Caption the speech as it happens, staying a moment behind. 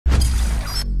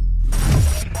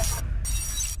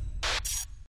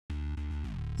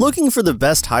Looking for the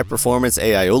best high-performance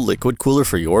AiO liquid cooler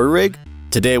for your rig?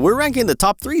 Today we're ranking the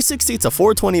top 360 to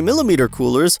 420mm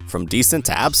coolers from decent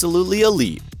to absolutely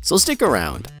elite, so stick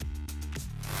around.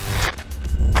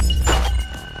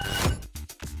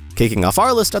 Kicking off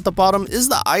our list at the bottom is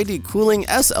the Cooling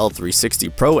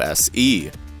SL360 Pro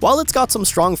SE. While it's got some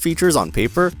strong features on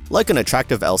paper, like an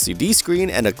attractive LCD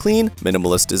screen and a clean,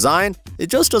 minimalist design,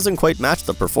 it just doesn't quite match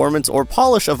the performance or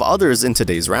polish of others in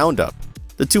today's roundup.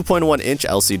 The 2.1-inch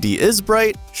LCD is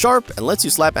bright, sharp, and lets you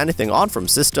slap anything on from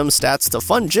system stats to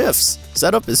fun GIFs.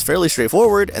 Setup is fairly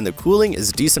straightforward, and the cooling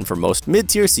is decent for most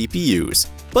mid-tier CPUs.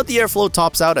 But the airflow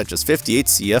tops out at just 58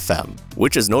 CFM,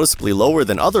 which is noticeably lower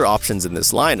than other options in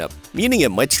this lineup, meaning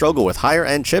it might struggle with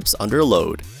higher-end chips under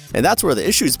load. And that's where the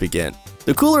issues begin.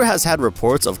 The cooler has had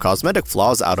reports of cosmetic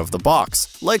flaws out of the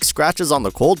box, like scratches on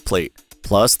the cold plate.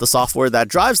 Plus, the software that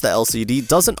drives the LCD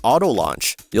doesn't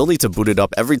auto-launch. You'll need to boot it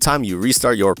up every time you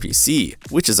restart your PC,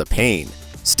 which is a pain.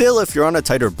 Still, if you're on a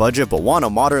tighter budget but want a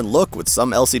modern look with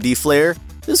some LCD flair,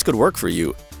 this could work for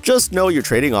you. Just know you're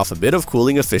trading off a bit of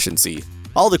cooling efficiency.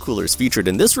 All the coolers featured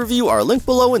in this review are linked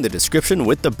below in the description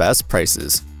with the best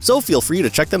prices, so feel free to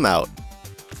check them out.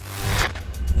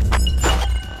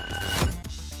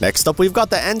 Next up, we've got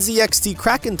the NZXT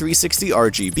Kraken 360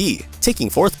 RGB, taking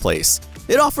 4th place.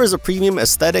 It offers a premium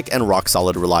aesthetic and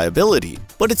rock-solid reliability,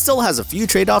 but it still has a few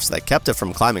trade-offs that kept it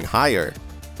from climbing higher.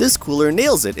 This cooler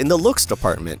nails it in the looks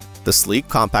department. The sleek,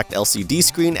 compact LCD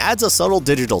screen adds a subtle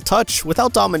digital touch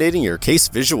without dominating your case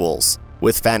visuals.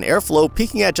 With fan airflow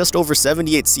peaking at just over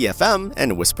 78 CFM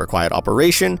and whisper-quiet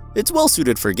operation, it's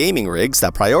well-suited for gaming rigs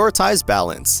that prioritize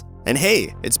balance. And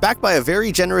hey, it's backed by a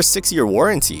very generous 6-year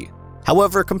warranty.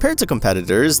 However, compared to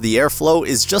competitors, the airflow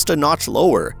is just a notch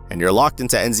lower, and you're locked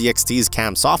into NZXT's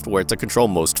CAM software to control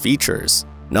most features.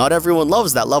 Not everyone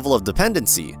loves that level of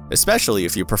dependency, especially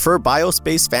if you prefer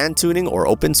BIOS-based fan tuning or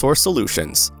open-source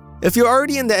solutions. If you're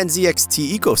already in the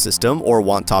NZXT ecosystem or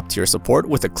want top-tier support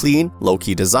with a clean,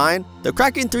 low-key design, the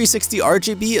Kraken 360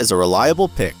 RGB is a reliable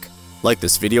pick. Like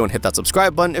this video and hit that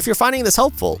subscribe button if you're finding this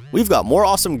helpful. We've got more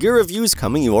awesome gear reviews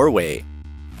coming your way.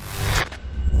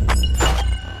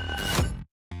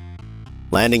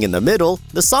 Landing in the middle,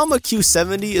 the Sama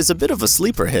Q70 is a bit of a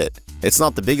sleeper hit. It's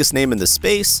not the biggest name in the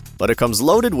space, but it comes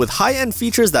loaded with high-end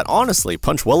features that honestly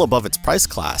punch well above its price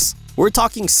class. We're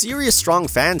talking serious strong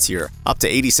fans here, up to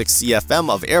 86 CFM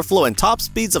of airflow and top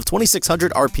speeds of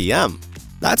 2600 RPM.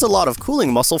 That's a lot of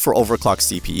cooling muscle for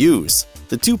overclocked CPUs.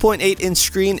 The 2.8-inch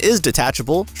screen is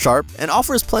detachable, sharp, and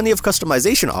offers plenty of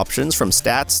customization options from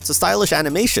stats to stylish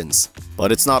animations.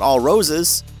 But it's not all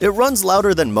roses. It runs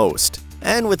louder than most.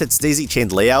 And with its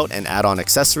daisy-chained layout and add-on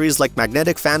accessories like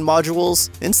magnetic fan modules,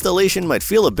 installation might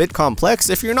feel a bit complex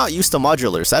if you're not used to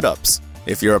modular setups.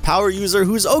 If you're a power user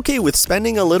who's okay with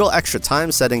spending a little extra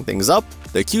time setting things up,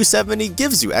 the Q70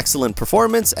 gives you excellent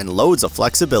performance and loads of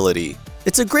flexibility.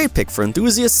 It's a great pick for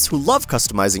enthusiasts who love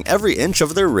customizing every inch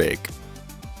of their rig.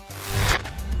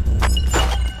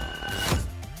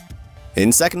 In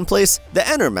 2nd place, the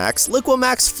ENERMAX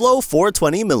LIQMAXFLO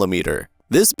 420mm.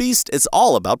 This beast is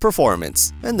all about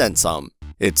performance, and then some.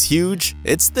 It's huge,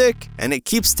 it's thick, and it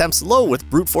keeps temps low with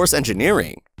brute force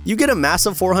engineering. You get a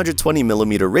massive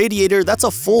 420mm radiator that's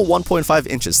a full 1.5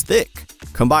 inches thick.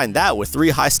 Combine that with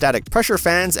 3 high static pressure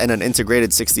fans and an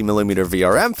integrated 60mm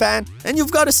VRM fan, and you've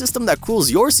got a system that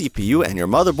cools your CPU and your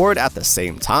motherboard at the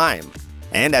same time.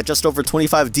 And at just over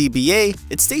 25 dBA,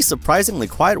 it stays surprisingly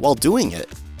quiet while doing it.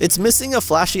 It's missing a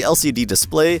flashy LCD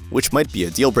display, which might be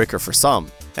a deal breaker for some.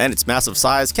 And its massive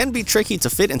size can be tricky to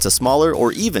fit into smaller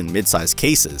or even mid-sized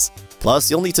cases.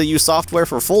 Plus, you'll need to use software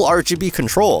for full RGB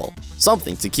control,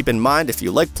 something to keep in mind if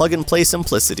you like plug-and-play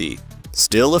simplicity.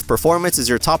 Still, if performance is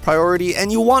your top priority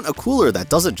and you want a cooler that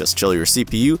doesn't just chill your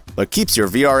CPU, but keeps your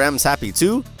VRMs happy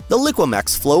too, the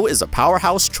LIQMAXFLO is a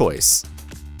powerhouse choice.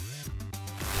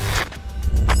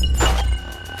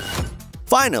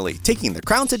 Finally, taking the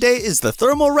crown today is the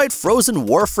Thermalright Frozen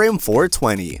Warframe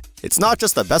 420. It's not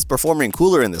just the best performing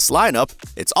cooler in this lineup,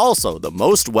 it's also the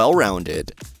most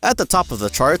well-rounded. At the top of the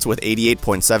charts with 88.7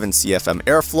 CFM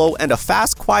airflow and a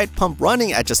fast quiet pump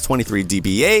running at just 23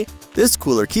 dBA, this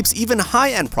cooler keeps even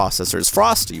high-end processors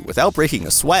frosty without breaking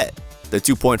a sweat. The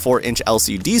 2.4-inch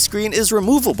LCD screen is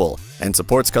removable and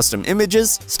supports custom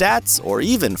images, stats, or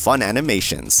even fun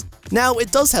animations. Now,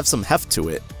 it does have some heft to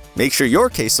it. Make sure your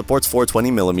case supports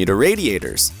 420mm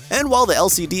radiators, and while the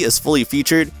LCD is fully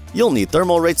featured, you'll need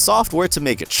Thermalright software to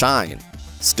make it shine.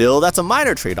 Still, that's a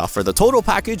minor trade-off for the total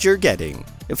package you're getting.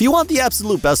 If you want the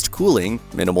absolute best cooling,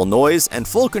 minimal noise, and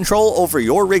full control over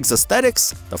your rig's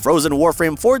aesthetics, the Frozen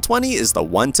Warframe 420 is the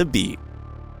one to beat.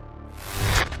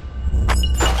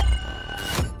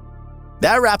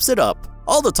 That wraps it up.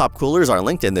 All the top coolers are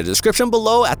linked in the description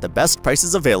below at the best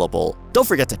prices available. Don't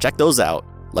forget to check those out.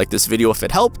 Like this video if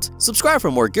it helped, subscribe for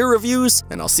more gear reviews,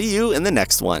 and I'll see you in the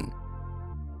next one.